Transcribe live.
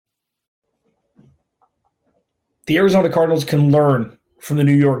The Arizona Cardinals can learn from the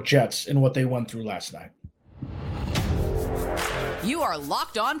New York Jets and what they went through last night. You are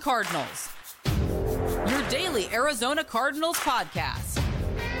Locked On Cardinals, your daily Arizona Cardinals podcast.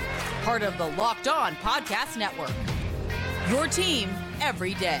 Part of the Locked On Podcast Network, your team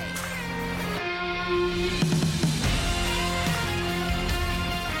every day.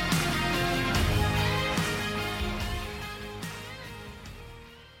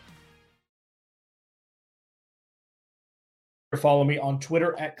 Follow me on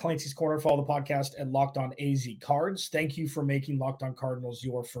Twitter at Clancy's Corner. Follow the podcast at Locked On AZ Cards. Thank you for making Locked On Cardinals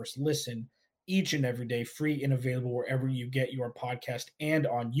your first listen each and every day, free and available wherever you get your podcast and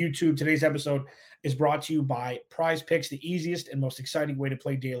on YouTube. Today's episode is brought to you by Prize Picks, the easiest and most exciting way to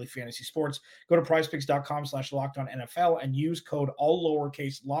play daily fantasy sports. Go to prizepicks.com/LockedOnNFL and use code all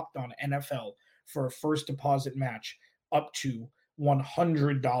lowercase LockedOnNFL for a first deposit match up to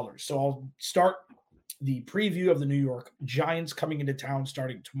 $100. So I'll start the preview of the New York Giants coming into town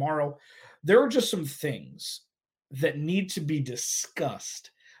starting tomorrow. There are just some things that need to be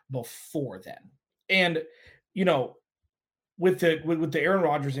discussed before then. And, you know, with the Aaron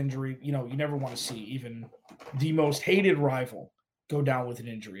Rodgers injury, you know, you never want to see even the most hated rival go down with an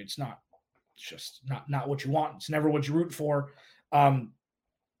injury. It's just not what you want. It's never what you root for. And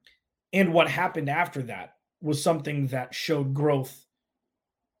what happened after that was something that showed growth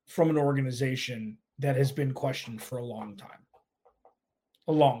from an organization that has been questioned for a long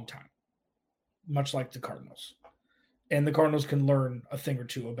time, much like the Cardinals. And the Cardinals can learn a thing or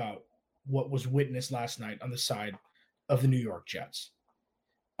two about what was witnessed last night on the side of the New York Jets.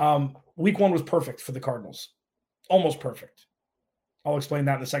 Week 1 was perfect for the Cardinals, almost perfect. I'll explain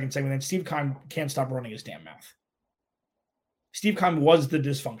that in the second segment. Then Steve Keim can't stop running his damn mouth. Steve Keim was the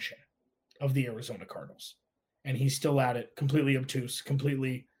dysfunction of the Arizona Cardinals, and he's still at it, completely obtuse,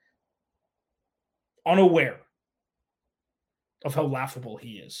 completely unaware of how laughable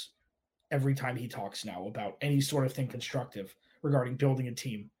he is every time he talks now about any sort of thing constructive regarding building a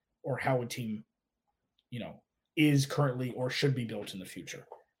team or how a team, you know, is currently or should be built in the future.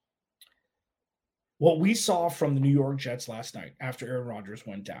 What we saw from the New York Jets last night after Aaron Rodgers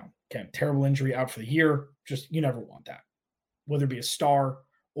went down, again, terrible injury, out for the year, just you never want that, whether it be a star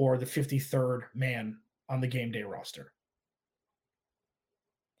or the 53rd man on the game day roster.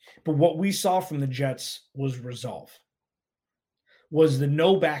 But what we saw from the Jets was resolve, was the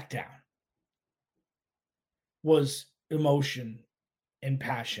no back down, was emotion and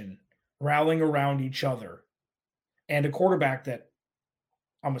passion, rallying around each other, and a quarterback that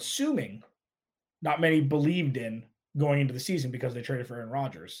I'm assuming not many believed in going into the season because they traded for Aaron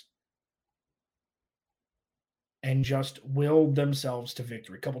Rodgers, and just willed themselves to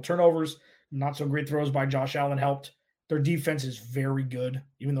victory. A couple turnovers, not so great throws by Josh Allen helped. Their defense is very good,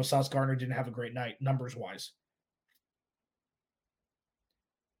 even though Sauce Gardner didn't have a great night, numbers-wise.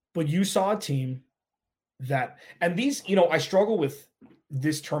 But you saw a team that, and these, you know, I struggle with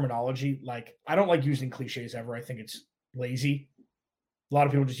this terminology. Like, I don't like using cliches ever. I think it's lazy. A lot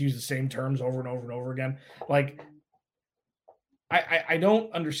of people just use the same terms over and over and over again. Like, I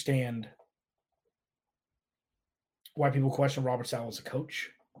don't understand why people question Robert Saleh as a coach.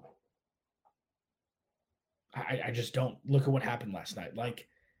 I just don't. Look at what happened last night. Like,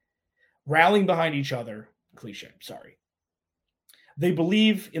 rallying behind each other, cliche, sorry. They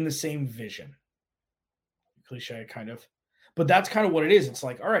believe in the same vision. Cliche, kind of. But that's kind of what it is. It's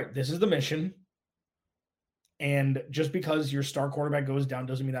like, all right, this is the mission. And just because your star quarterback goes down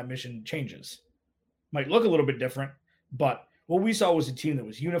doesn't mean that mission changes. Might look a little bit different, but what we saw was a team that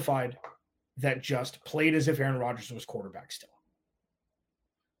was unified, that just played as if Aaron Rodgers was quarterback still.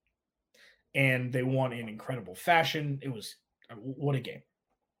 And they won in incredible fashion. It was, what a game.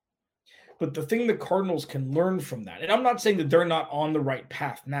 But the thing the Cardinals can learn from that, and I'm not saying that they're not on the right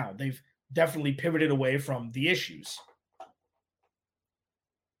path now. They've definitely pivoted away from the issues.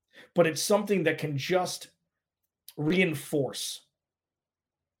 But it's something that can just reinforce.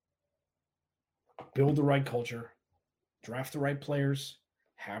 Build the right culture, draft the right players,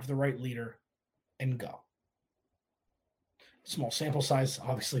 have the right leader, and go. Small sample size,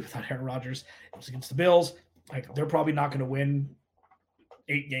 obviously, without Aaron Rodgers. It was against the Bills. Like, they're probably not going to win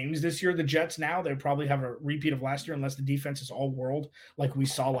 8 games this year. The Jets now, they probably have a repeat of last year unless the defense is all world like we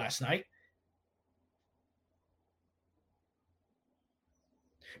saw last night.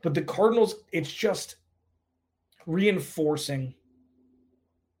 But the Cardinals, it's just reinforcing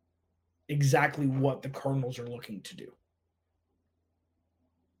exactly what the Cardinals are looking to do.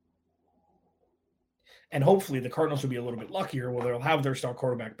 And hopefully the Cardinals will be a little bit luckier where they'll have their star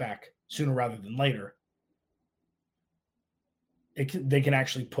quarterback back sooner rather than later. They can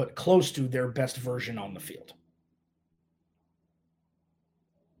actually put close to their best version on the field.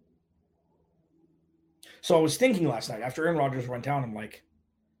 So I was thinking last night after Aaron Rodgers went down, I'm like,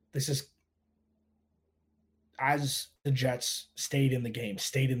 this is as the Jets stayed in the game.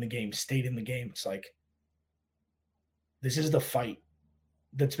 It's like, this is the fight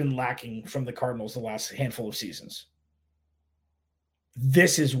that's been lacking from the Cardinals the last handful of seasons.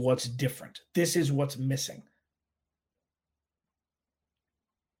 This is what's different. This is what's missing.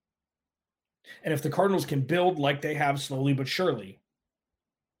 And if the Cardinals can build like they have slowly but surely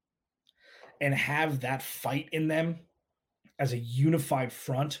and have that fight in them as a unified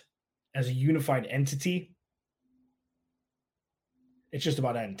front, as a unified entity, it's just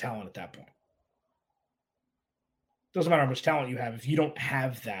about adding talent at that point. Doesn't matter how much talent you have if you don't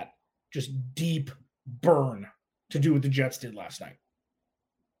have that just deep burn to do what the Jets did last night.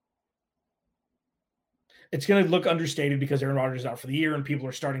 It's going to look understated because Aaron Rodgers is out for the year and people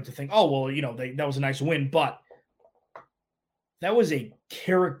are starting to think, oh, well, that was a nice win, but that was a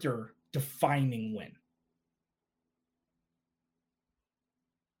character-defining win.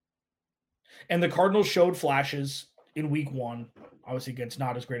 And the Cardinals showed flashes in week one, obviously against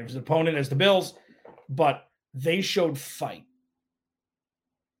not as great of an opponent as the Bills, but they showed fight.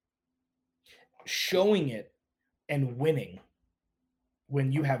 Showing it and winning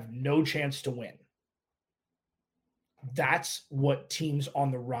when you have no chance to win. That's what teams on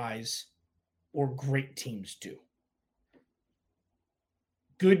the rise or great teams do.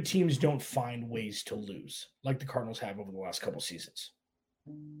 Good teams don't find ways to lose like the Cardinals have over the last couple seasons.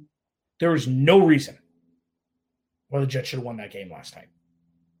 There is no reason why the Jets should have won that game last night.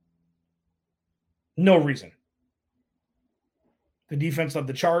 No reason. The defense led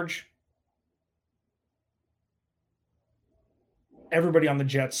the charge. Everybody on the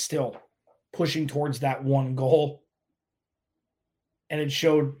Jets still pushing towards that one goal. And it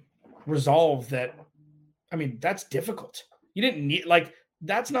showed resolve that, that's difficult. You didn't need,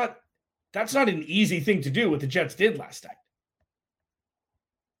 that's not an easy thing to do what the Jets did last night.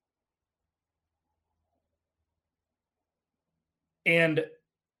 And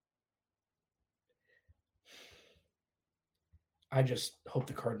I just hope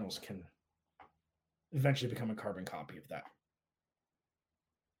the Cardinals can eventually become a carbon copy of that.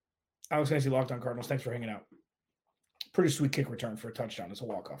 Alex Nancy, Locked On Cardinals. Thanks for hanging out. Pretty sweet kick return for a touchdown. It's a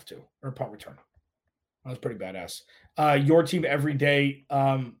walk-off, too. Or a punt return. That was pretty badass. Your team every day.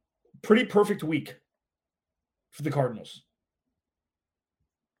 Pretty perfect week for the Cardinals.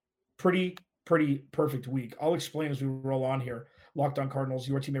 Pretty perfect week. I'll explain as we roll on here. Locked On Cardinals,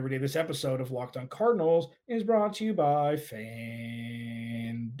 your team every day. This episode of Locked On Cardinals is brought to you by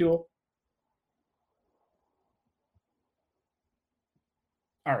FanDuel.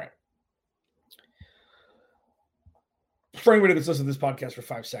 All right. For anybody that's listened to this podcast for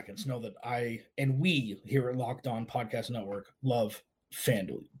 5 seconds, know that I and we here at Locked On Podcast Network love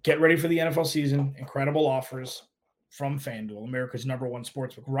FanDuel. Get ready for the NFL season. Incredible offers from FanDuel, America's #1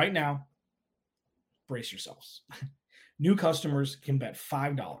 sportsbook. Right now, brace yourselves. New customers can bet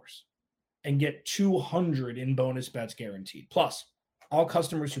 $5 and get $200 in bonus bets guaranteed. Plus, all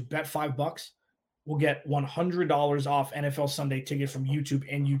customers who bet $5 will get $100 off NFL Sunday ticket from YouTube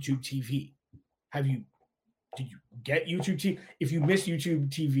and YouTube TV. Did you get YouTube TV? If you missed YouTube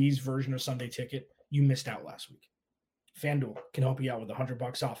TV's version of Sunday Ticket, you missed out last week. FanDuel can help you out with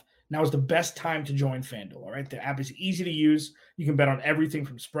 $100 off. Now is the best time to join FanDuel, all right? The app is easy to use. You can bet on everything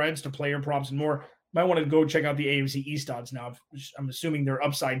from spreads to player props and more. Might want to go check out the AFC East odds now. I'm assuming they're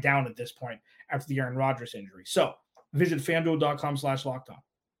upside down at this point after the Aaron Rodgers injury. So visit FanDuel.com/lockedon.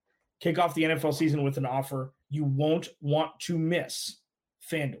 Kick off the NFL season with an offer you won't want to miss.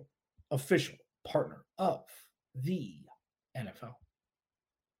 FanDuel, official partner of the NFL.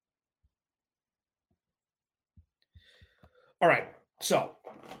 All right, so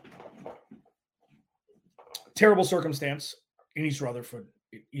terrible circumstance in East Rutherford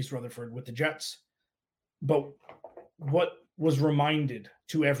with the Jets. But what was reminded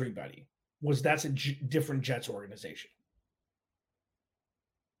to everybody was that's a different Jets organization.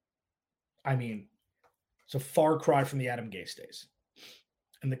 It's a far cry from the Adam Gase days.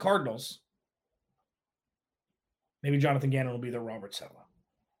 And the Cardinals, maybe Jonathan Gannon will be their Robert Saleh.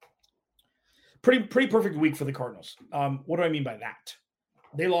 Pretty perfect week for the Cardinals. What do I mean by that?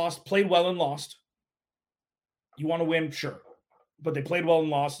 They played well and lost. You want to win? Sure. But they played well and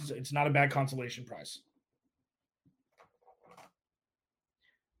lost. It's not a bad consolation prize.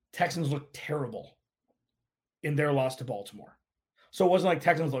 Texans looked terrible in their loss to Baltimore. So it wasn't like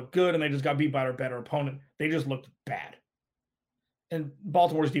Texans looked good and they just got beat by their better opponent. They just looked bad. And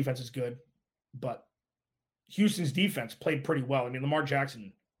Baltimore's defense is good, but Houston's defense played pretty well. Lamar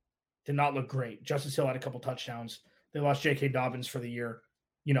Jackson did not look great. Justice Hill had a couple touchdowns. They lost J.K. Dobbins for the year.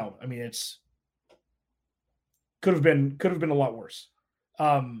 It's Could have been a lot worse.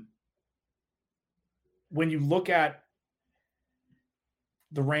 When you look at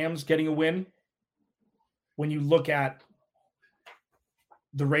the Rams getting a win, when you look at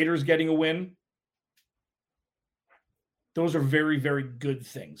the Raiders getting a win, those are very, very good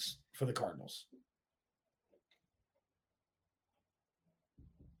things for the Cardinals.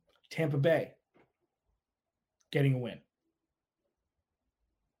 Tampa Bay getting a win.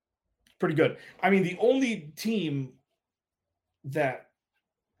 Pretty good. I mean, the only team that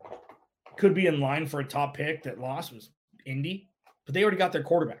could be in line for a top pick that lost was Indy, but they already got their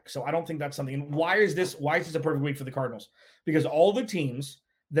quarterback. So I don't think that's something. And why is this a perfect week for the Cardinals? Because all the teams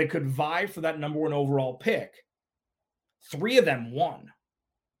that could vie for that number 1 overall pick, 3 of them won.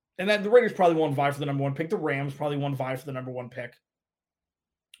 And then the Raiders probably won't vie for the number 1 pick. The Rams probably won't vie for the number 1 pick.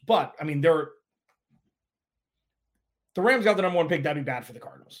 But, I mean, the Rams got the number 1 pick. That'd be bad for the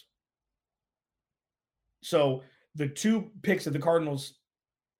Cardinals. So the 2 picks that the Cardinals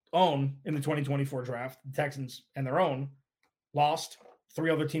own in the 2024 draft, the Texans and their own, lost.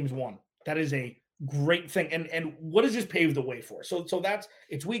 3 other teams won. That is a great thing. And what does this pave the way for? So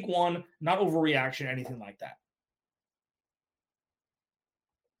it's week 1, not overreaction, anything like that.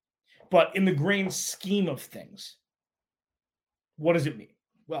 But in the grand scheme of things, what does it mean?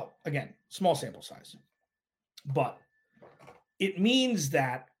 Well, again, small sample size. But it means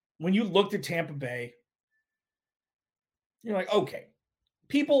that when you looked at Tampa Bay, you're like, okay,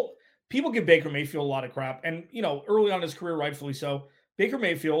 people give Baker Mayfield a lot of crap. And, early on in his career, rightfully so, Baker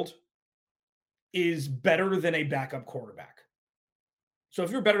Mayfield is better than a backup quarterback. So if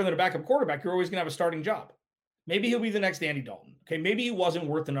you're better than a backup quarterback, you're always going to have a starting job. Maybe he'll be the next Andy Dalton. Okay, maybe he wasn't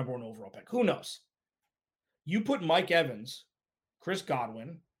worth the number 1 overall pick. Who knows? You put Mike Evans, Chris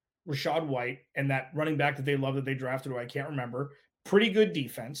Godwin, Rachaad White, and that running back that they love that they drafted, who I can't remember, pretty good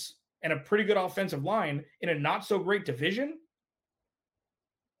defense and a pretty good offensive line in a not-so-great division,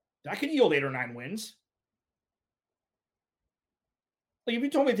 that could yield 8 or 9 wins. Like if you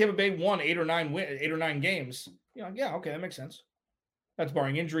told me Tampa Bay won 8 or 9 games, yeah, okay, that makes sense. That's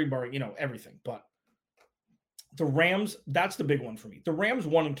barring injury, barring, everything. But the Rams, that's the big one for me. The Rams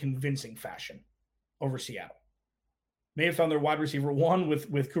won in convincing fashion over Seattle. May have found their wide receiver 1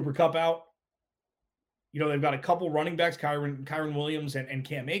 with Cooper Kupp out. They've got a couple running backs, Kyron Williams and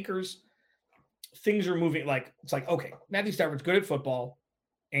Cam Akers. Things are moving. It's like, okay, Matthew Stafford's good at football.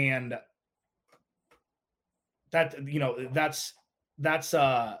 And that's a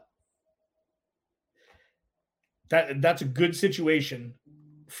good situation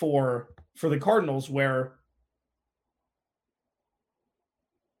for the Cardinals where,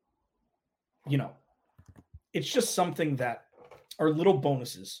 it's just something that are little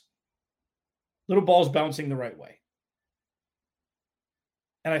bonuses, little balls bouncing the right way.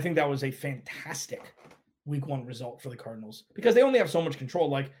 And I think that was a fantastic week 1 result for the Cardinals because they only have so much control.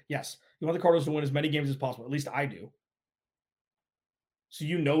 Like, yes, you want the Cardinals to win as many games as possible. At least I do. So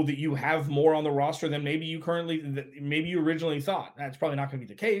that you have more on the roster than maybe you originally thought. That's probably not going to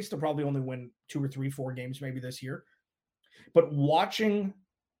be the case. They'll probably only win 2 or 3, 4 games maybe this year. But watching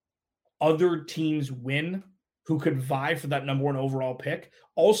other teams win who could vie for that number 1 overall pick,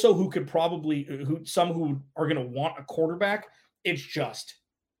 also who could some who are going to want a quarterback, it's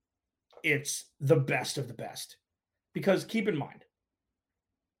the best of the best. Because keep in mind,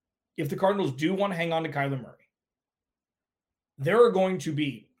 if the Cardinals do want to hang on to Kyler Murray, there are going to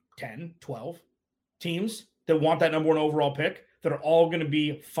be 10, 12 teams that want that number 1 overall pick that are all going to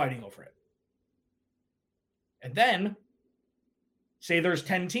be fighting over it. And then, say there's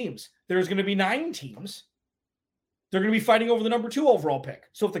 10 teams. There's going to be 9 teams. They're going to be fighting over the number 2 overall pick.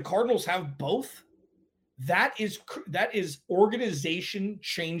 So if the Cardinals have both, that is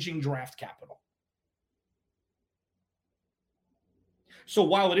organization-changing draft capital. So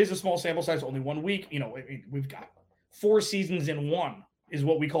while it is a small sample size, only 1 week, we've got 4 seasons in 1 is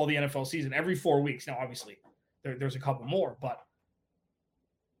what we call the NFL season. Every 4 weeks. Now, obviously, there's a couple more, but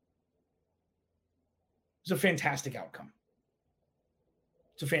it's a fantastic outcome.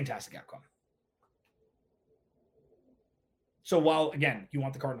 It's a fantastic outcome. So while, again, you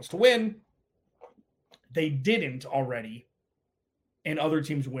want the Cardinals to win, they didn't already, and other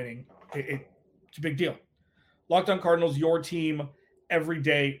teams winning, it's a big deal. Locked On Cardinals, your team every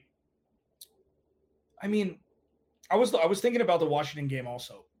day. I mean, I was thinking about the Washington game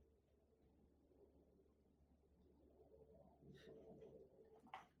also.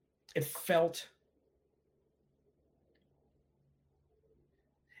 It felt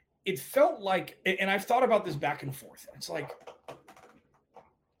like, and I've thought about this back and forth. It's like,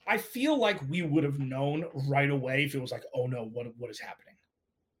 I feel like we would have known right away if it was like, oh no, what is happening?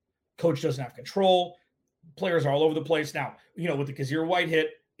 Coach doesn't have control. players are all over the place. Now, with the Kazir White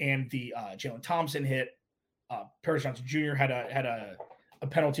hit and the Jalen Thompson hit, Paris Johnson Jr. had a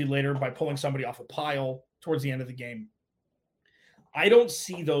penalty later by pulling somebody off a pile towards the end of the game. I don't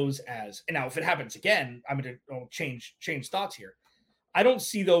see those as, and now if it happens again, I'm going to change thoughts here. I don't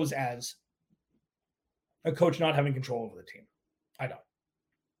see those as a coach not having control over the team. I don't.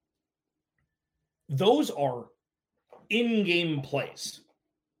 Those are in-game plays.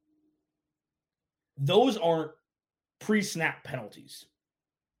 Those aren't pre-snap penalties,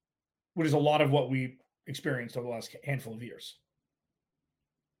 which is a lot of what we experienced over the last handful of years.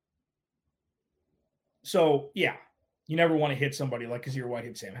 So, yeah, you never want to hit somebody like Kazir White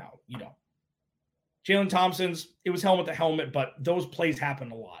hit Sam Howell. You don't. Jalen Thompson's, it was helmet to helmet, but those plays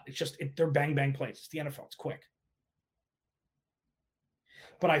happen a lot. It's just, they're bang-bang plays. It's the NFL. It's quick.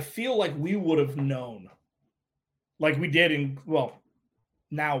 But I feel like we would have known, like we did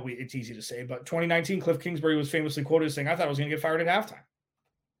now it's easy to say, but 2019, Cliff Kingsbury was famously quoted as saying, I thought I was going to get fired at halftime.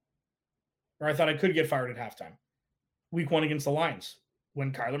 Or I thought I could get fired at halftime. Week 1 against the Lions,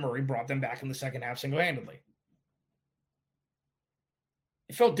 when Kyler Murray brought them back in the second half single-handedly.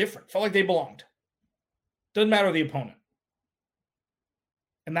 It felt different. It felt like they belonged. Doesn't matter the opponent.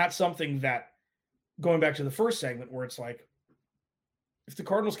 And that's something that, going back to the first segment, where it's like, if the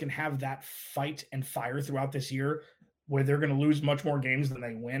Cardinals can have that fight and fire throughout this year, where they're going to lose much more games than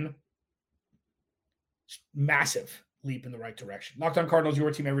they win, it's massive leap in the right direction. Locked On Cardinals,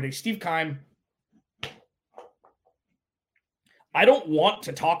 your team every day. Steve Keim. I don't want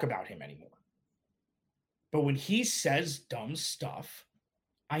to talk about him anymore. But when he says dumb stuff,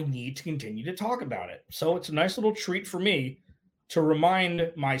 I need to continue to talk about it. So it's a nice little treat for me to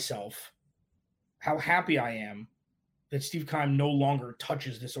remind myself how happy I am that Steve Keim no longer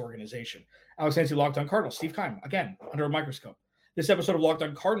touches this organization. Alex Nancy, Locked On Cardinals. Steve Keim, again, under a microscope. This episode of Locked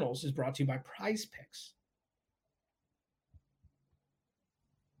On Cardinals is brought to you by Prize Picks.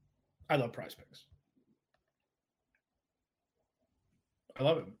 I love Prize Picks. I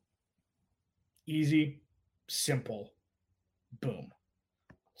love it. Easy, simple, boom.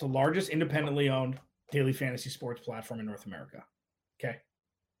 It's the largest independently owned daily fantasy sports platform in North America. Okay.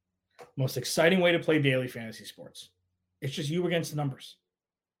 Most exciting way to play daily fantasy sports. It's just you against the numbers.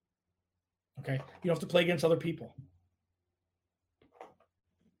 Okay. You don't have to play against other people.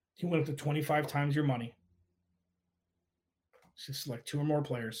 You win up to 25 times your money. Just select 2 or more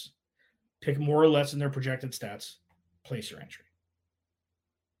players. Pick more or less in their projected stats. Place your entry.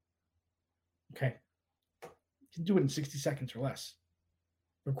 Okay. You can do it in 60 seconds or less.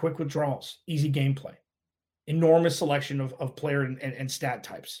 Or quick withdrawals. Easy gameplay. Enormous selection of player and stat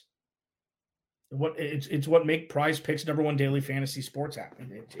types. It's what make Prize Picks #1 daily fantasy sports app.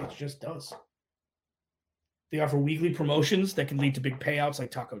 It just does. They offer weekly promotions that can lead to big payouts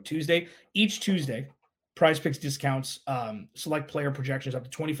like Taco Tuesday. Each Tuesday, Prize Picks discounts select player projections up to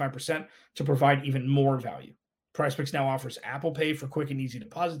 25% to provide even more value. Prize Picks now offers Apple Pay for quick and easy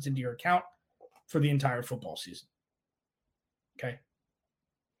deposits into your account for the entire football season. Okay.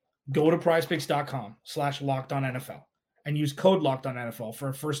 Go to prizepicks.com/LockedOnNFL and use code LockedOnNFL for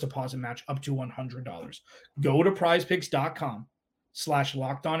a first deposit match up to $100. Go to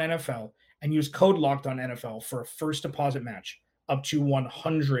prizepicks.com/LockedOnNFL and use code LockedOnNFL for a first deposit match up to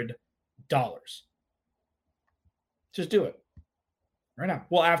 $100. Just do it right now.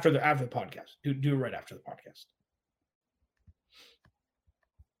 Well, after the podcast. Do it right after the podcast.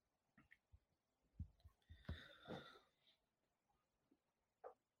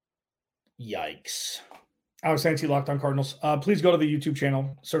 Yikes. Alex Nancy, Locked On Cardinals. Please go to the YouTube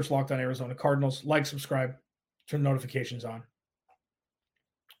channel, search Locked On Arizona Cardinals, like, subscribe, turn notifications on.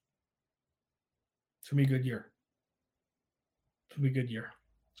 It's going to be a good year. It's going to be a good year.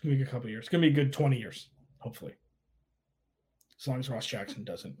 It's going to be a good couple of years. It's going to be a good 20 years, hopefully. As long as Ross Jackson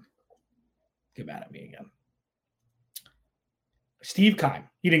doesn't get mad at me again. Steve Keim.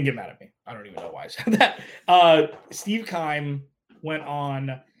 He didn't get mad at me. I don't even know why I said that. Steve Keim went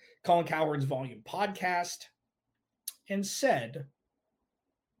on Colin Cowherd's Volume podcast and said,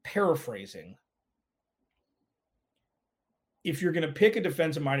 paraphrasing, if you're going to pick a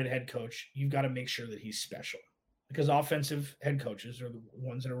defensive-minded head coach, you've got to make sure that he's special, because offensive head coaches are the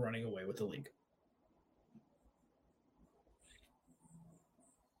ones that are running away with the league.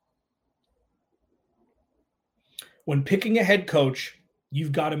 When picking a head coach,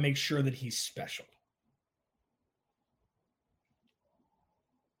 you've got to make sure that he's special.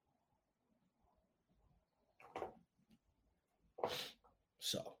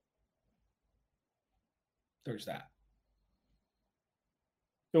 So, there's that.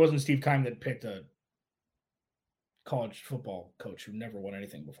 It wasn't Steve Keim that picked a college football coach who never won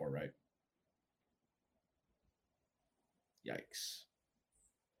anything before, right? Yikes.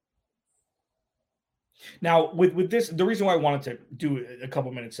 Now, with this, the reason why I wanted to do a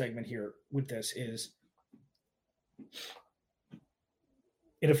couple minute segment here with this is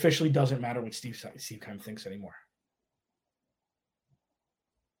it officially doesn't matter what Steve Keim thinks anymore.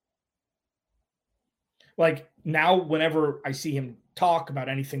 Like now, whenever I see him talk about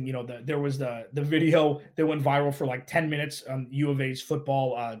anything, there was the video that went viral for like 10 minutes on U of A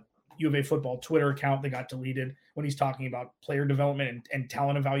football Twitter account that got deleted when he's talking about player development and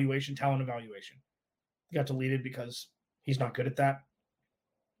talent evaluation. He got deleted because he's not good at that.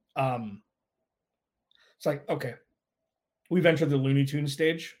 It's like, okay, we've entered the Looney Tunes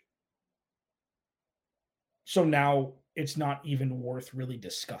stage. So now it's not even worth really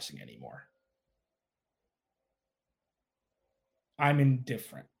discussing anymore. I'm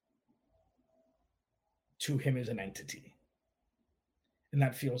indifferent to him as an entity. And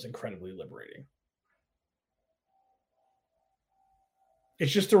that feels incredibly liberating.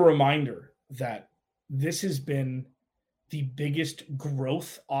 It's just a reminder that this has been the biggest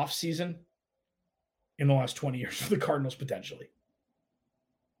growth offseason in the last 20 years for the Cardinals, potentially.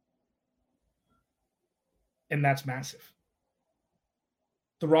 And that's massive.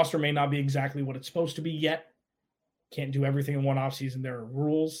 The roster may not be exactly what it's supposed to be yet. Can't do everything in one offseason. There are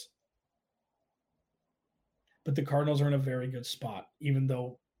rules. But the Cardinals are in a very good spot, even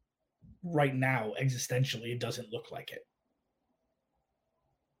though right now, existentially, it doesn't look like it.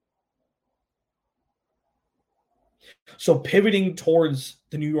 So pivoting towards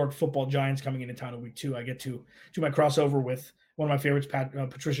the New York Football Giants coming into town in week 2, I get to my crossover with one of my favorites,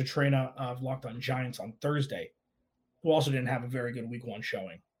 Patricia Traina of Locked On Giants on Thursday, who also didn't have a very good week 1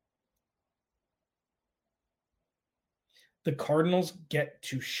 showing. The Cardinals get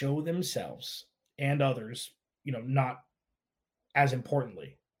to show themselves and others, not as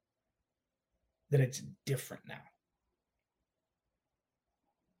importantly, that it's different now.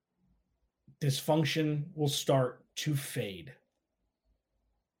 Dysfunction will start to fade.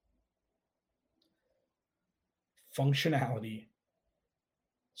 Functionality,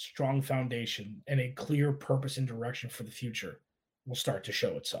 strong foundation, and a clear purpose and direction for the future will start to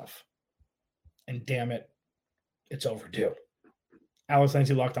show itself. And damn it, it's overdue. Alex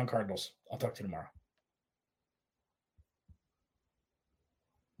Lancey, Locked On Cardinals. I'll talk to you tomorrow.